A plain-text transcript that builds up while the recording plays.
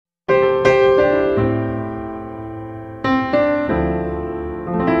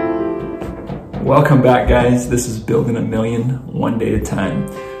Welcome back, guys. This is Building a Million One Day at a Time.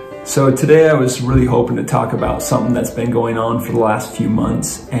 So today I was really hoping to talk about something that's been going on for the last few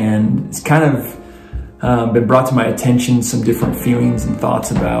months, and it's kind of been brought to my attention, some different feelings and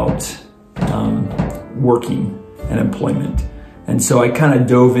thoughts about working and employment. And so I kind of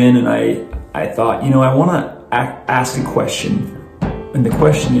dove in and I thought, I want to ask a question. And the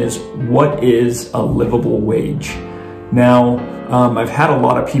question is, what is a livable wage? Now, I've had a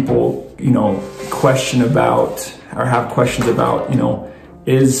lot of people, question about, or have questions about,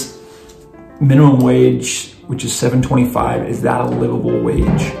 is minimum wage, which is $7.25, is that a livable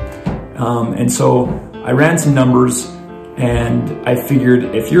wage? And so I ran some numbers and I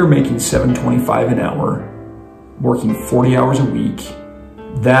figured if you're making $7.25 an hour, working 40 hours a week,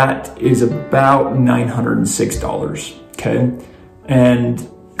 that is about $906, okay? And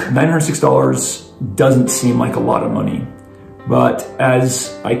 $906 doesn't seem like a lot of money. But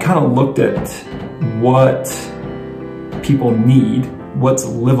as I kind of looked at what people need, what's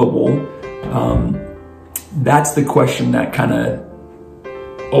livable, that's the question that kind of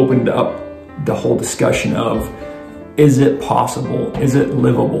opened up the whole discussion of, is it possible? Is it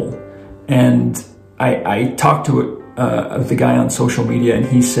livable? And I talked to the guy on social media, and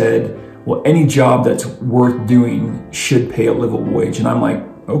he said, well, any job that's worth doing should pay a livable wage. And I'm like,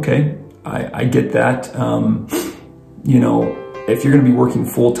 okay, I get that. If you're going to be working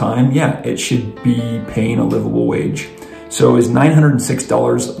full time, yeah, it should be paying a livable wage. So is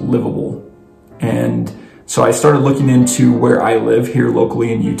 $906 livable? And so I started looking into where I live here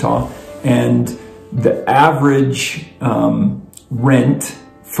locally in Utah, and the average rent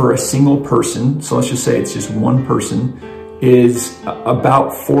for a single person, so let's just say it's just one person, is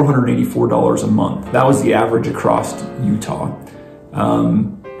about $484 a month. That was the average across Utah.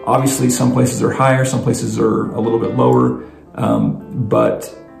 Obviously, some places are higher, some places are a little bit lower, but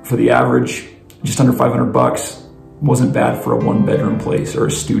for the average, just under 500 bucks wasn't bad for a one-bedroom place or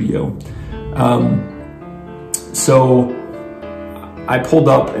a studio. So I pulled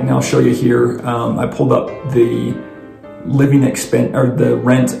up, and I'll show you here, I pulled up the living expense, or the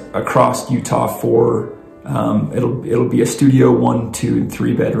rent across Utah for, it'll be a studio, 1, 2, and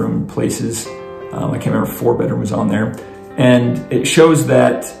 3 bedroom places. I can't remember, 4 bedrooms on there. And it shows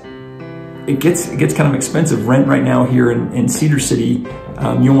that it gets kind of expensive. Rent right now here in Cedar City,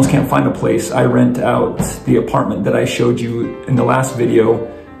 you almost can't find a place. I rent out the apartment that I showed you in the last video.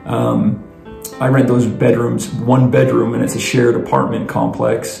 I rent those bedrooms, 1 bedroom, and it's a shared apartment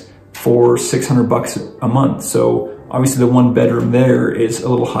complex for 600 bucks a month. So obviously the 1 bedroom there is a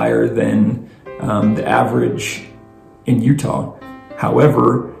little higher than the average in Utah.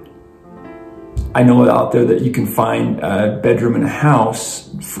 However, I know out there that you can find a bedroom in a house,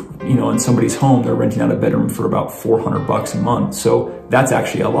 in somebody's home, they're renting out a bedroom for about 400 bucks a month. So that's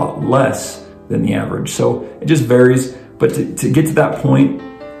actually a lot less than the average. So it just varies. But to get to that point,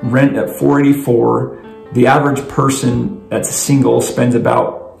 rent at $484, the average person that's single spends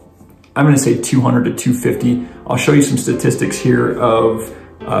about, I'm gonna say 200 to 250. I'll show you some statistics here of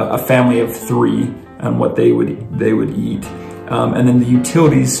a family of 3 and what they would eat. And then the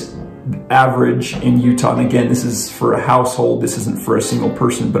utilities average in Utah, and again, this is for a household, this isn't for a single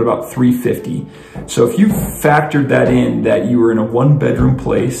person, but about $350. So if you factored that in, that you were in a 1-bedroom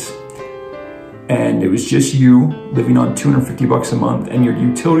place and it was just you living on 250 bucks a month, and your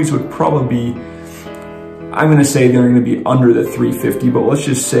utilities would probably be, I'm gonna say they're gonna be under the 350, but let's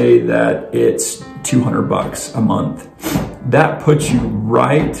just say that it's 200 bucks a month. That puts you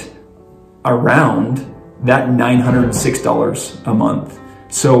right around that $906 a month.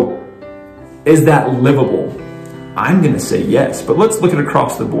 So is that livable? I'm gonna say yes, but let's look at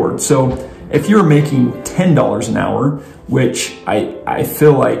across the board. So if you're making $10 an hour, which I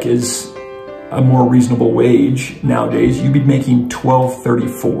feel like is a more reasonable wage nowadays, you'd be making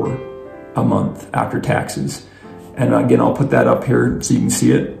 $12.34 a month after taxes. And again, I'll put that up here so you can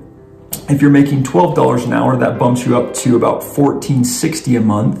see it. If you're making $12 an hour, that bumps you up to about $14.60 a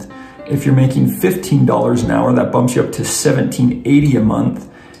month. If you're making $15 an hour, that bumps you up to $17.80 a month.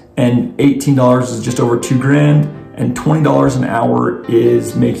 And $18 is just over $2 grand, and $20 an hour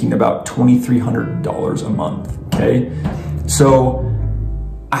is making about $2,300 a month, okay? So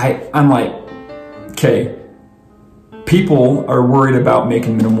I'm like, okay, people are worried about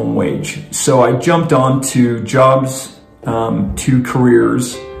making minimum wage. So I jumped on to Jobs to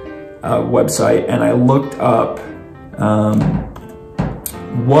Careers website, and I looked up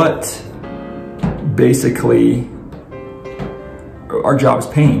what basically our jobs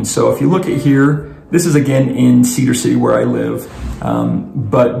paying. So if you look at here, this is again in Cedar City where I live,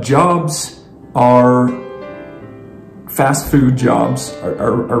 but jobs are fast food jobs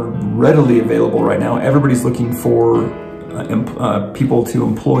are readily available right now. Everybody's looking for people to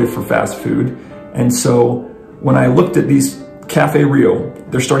employ for fast food. And so when I looked at these Cafe Rio,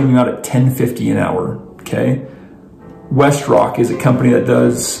 they're starting you out at $10.50 an hour, okay? West Rock is a company that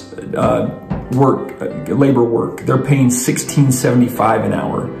does labor work. They're paying $16.75 an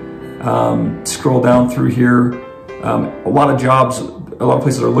hour. Scroll down through here, a lot of jobs, a lot of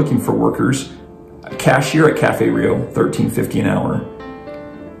places are looking for workers. Cashier at Cafe Rio, $13.50 an hour.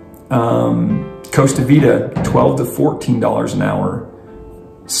 Costa Vida, $12 to $14 an hour.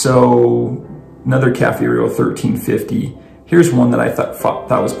 So another Cafe Rio, $13.50. Here's one that I thought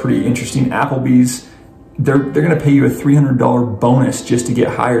was pretty interesting. Applebee's, they're gonna pay you a $300 bonus just to get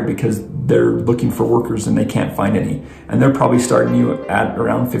hired because they're looking for workers and they can't find any. And they're probably starting you at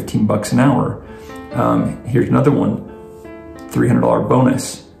around 15 bucks an hour. Here's another one, $300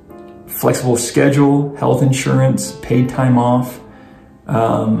 bonus. Flexible schedule, health insurance, paid time off.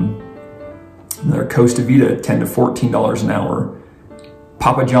 Another Costa Vida, $10 to $14 an hour.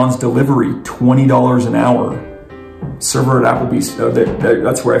 Papa John's delivery, $20 an hour. Server at Applebee's,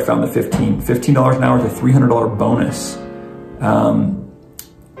 that's where I found the $15 an hour with a $300 bonus.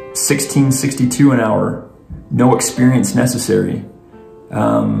 $16.62 an hour, no experience necessary.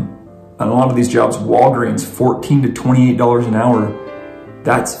 On a lot of these jobs, Walgreens, $14 to $28 an hour.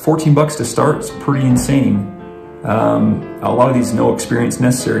 That's 14 bucks to start. It's pretty insane. A lot of these, no experience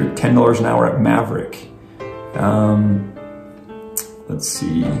necessary. $10 an hour at Maverick. Let's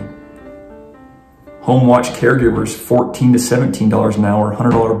see. Home watch caregivers, $14 to $17 an hour,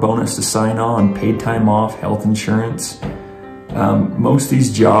 $100 bonus to sign on, paid time off, health insurance. Most of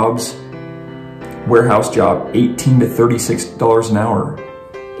these jobs, warehouse job, $18 to $36 an hour,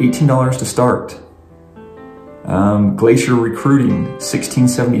 $18 to start. Glacier recruiting,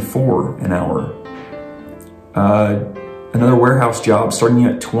 $16.74 an hour. Another warehouse job starting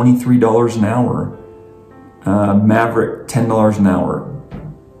at $23 an hour. Maverick, $10 an hour.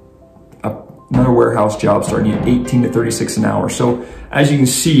 Another warehouse job starting at $18 to $36 an hour. So as you can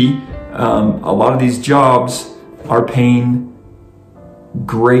see, a lot of these jobs are paying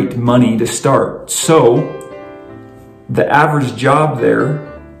great money to start. So the average job there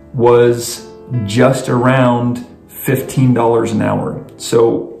was just around $15 an hour.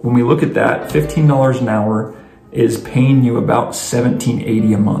 So when we look at that, $15 an hour is paying you about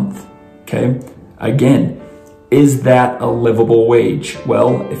 $17.80 a month, okay? Again, is that a livable wage?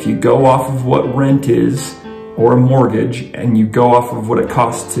 Well, if you go off of what rent is or a mortgage and you go off of what it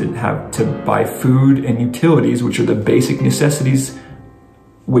costs to have to buy food and utilities, which are the basic necessities,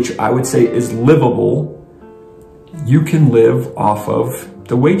 which I would say is livable, you can live off of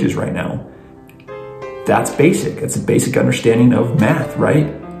the wages right now. That's basic. That's a basic understanding of math, right?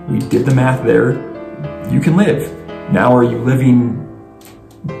 We did the math there. You can live. Now, are you living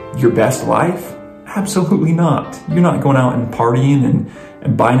your best life? Absolutely not. You're not going out and partying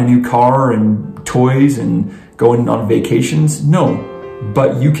and buying a new car and toys and going on vacations. No,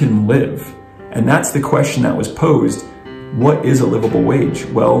 but you can live. And that's the question that was posed. What is a livable wage?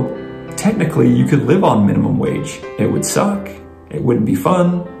 Well, technically you could live on minimum wage. It would suck. It wouldn't be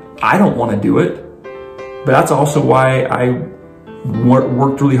fun. I don't want to do it. But that's also why I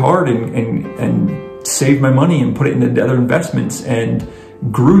worked really hard and saved my money and put it into other investments and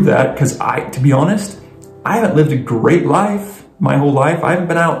grew that, because to be honest, I haven't lived a great life my whole life. I haven't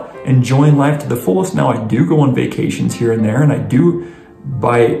been out enjoying life to the fullest. Now I do go on vacations here and there, and I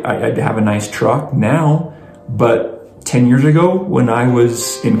have a nice truck now, but 10 years ago when I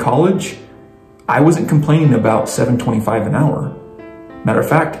was in college, I wasn't complaining about $7.25 an hour. Matter of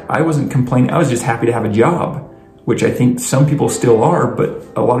fact, I wasn't complaining. I was just happy to have a job, which I think some people still are, but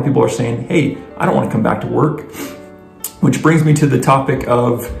a lot of people are saying, hey, I don't want to come back to work. Which brings me to the topic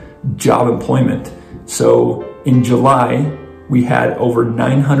of job employment. So in July, we had over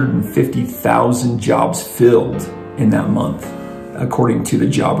 950,000 jobs filled in that month, according to the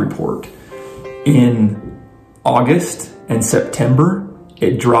job report. In August and September,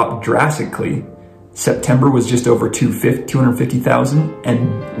 it dropped drastically. September was just over 250,000,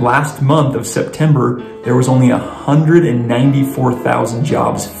 and last month of September, there was only 194,000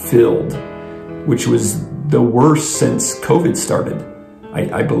 jobs filled, which was the worst since COVID started,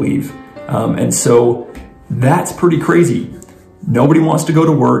 I believe. And so that's pretty crazy. Nobody wants to go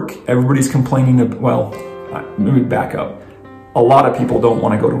to work. Everybody's complaining well, let me back up. A lot of people don't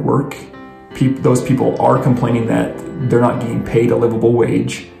want to go to work. Those people are complaining that they're not getting paid a livable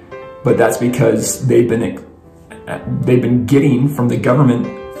wage, but that's because they've been getting from the government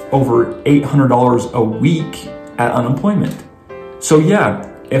over $800 a week at unemployment. So yeah,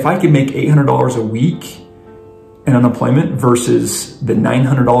 if I could make $800 a week, in unemployment versus the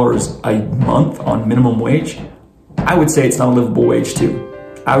 $900 a month on minimum wage, I would say it's not a livable wage too.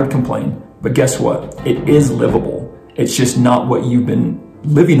 I would complain, but guess what? It is livable. It's just not what you've been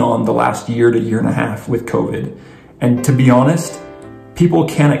living on the last year to year and a half with COVID. And to be honest, people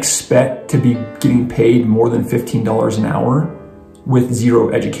can't expect to be getting paid more than $15 an hour with zero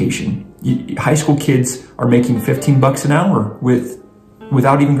education. High school kids are making 15 bucks an hour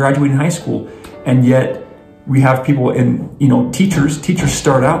without even graduating high school. And yet we have people in, teachers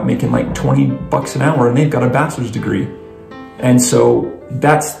start out making like 20 bucks an hour and they've got a bachelor's degree. And so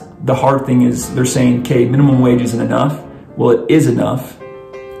that's the hard thing, is they're saying, okay, minimum wage isn't enough. Well, it is enough.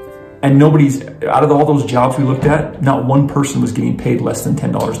 And nobody's, out of all those jobs we looked at, not one person was getting paid less than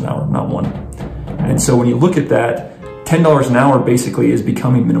 $10 an hour, not one. And so when you look at that, $10 an hour basically is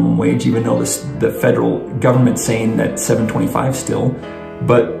becoming minimum wage, even though the federal government's saying that $7.25 still.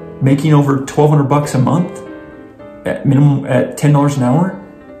 But making over 1,200 bucks a month at minimum at $10 an hour,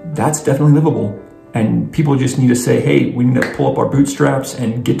 that's definitely livable. And people just need to say, hey, we need to pull up our bootstraps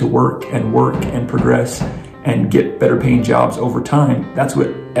and get to work and progress and get better paying jobs over time. That's what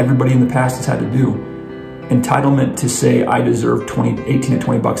everybody in the past has had to do. Entitlement to say I deserve 18 to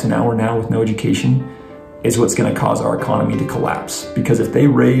 20 bucks an hour now with no education is what's gonna cause our economy to collapse. Because if they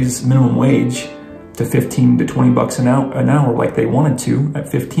raise minimum wage to 15 to 20 bucks an hour like they wanted to at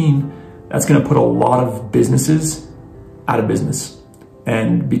 15, that's gonna put a lot of businesses out of business.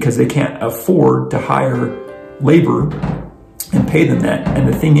 And because they can't afford to hire labor and pay them that. And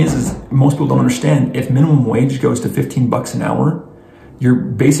the thing is most people don't understand, if minimum wage goes to 15 bucks an hour, your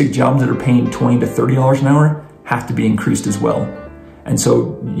basic jobs that are paying $20 to $30 an hour have to be increased as well. And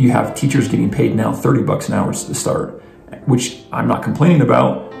so you have teachers getting paid now 30 bucks an hour to start, which I'm not complaining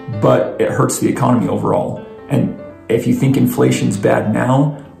about, but it hurts the economy overall. And if you think inflation's bad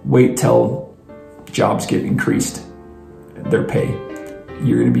now, wait till jobs get increased, their pay.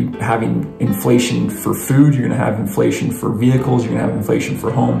 You're gonna be having inflation for food, you're gonna have inflation for vehicles, you're gonna have inflation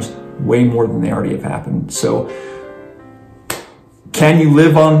for homes, way more than they already have happened. So, can you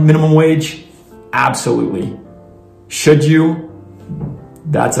live on minimum wage? Absolutely. Should you?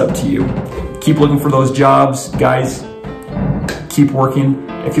 That's up to you. Keep looking for those jobs, guys. Keep working.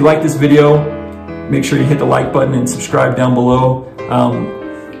 If you like this video, make sure you hit the like button and subscribe down below.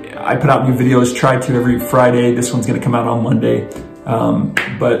 I put out new videos, try to every Friday. This one's gonna come out on Monday.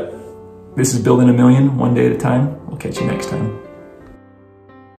 But this is Building a Million, one day at a time. We'll catch you next time.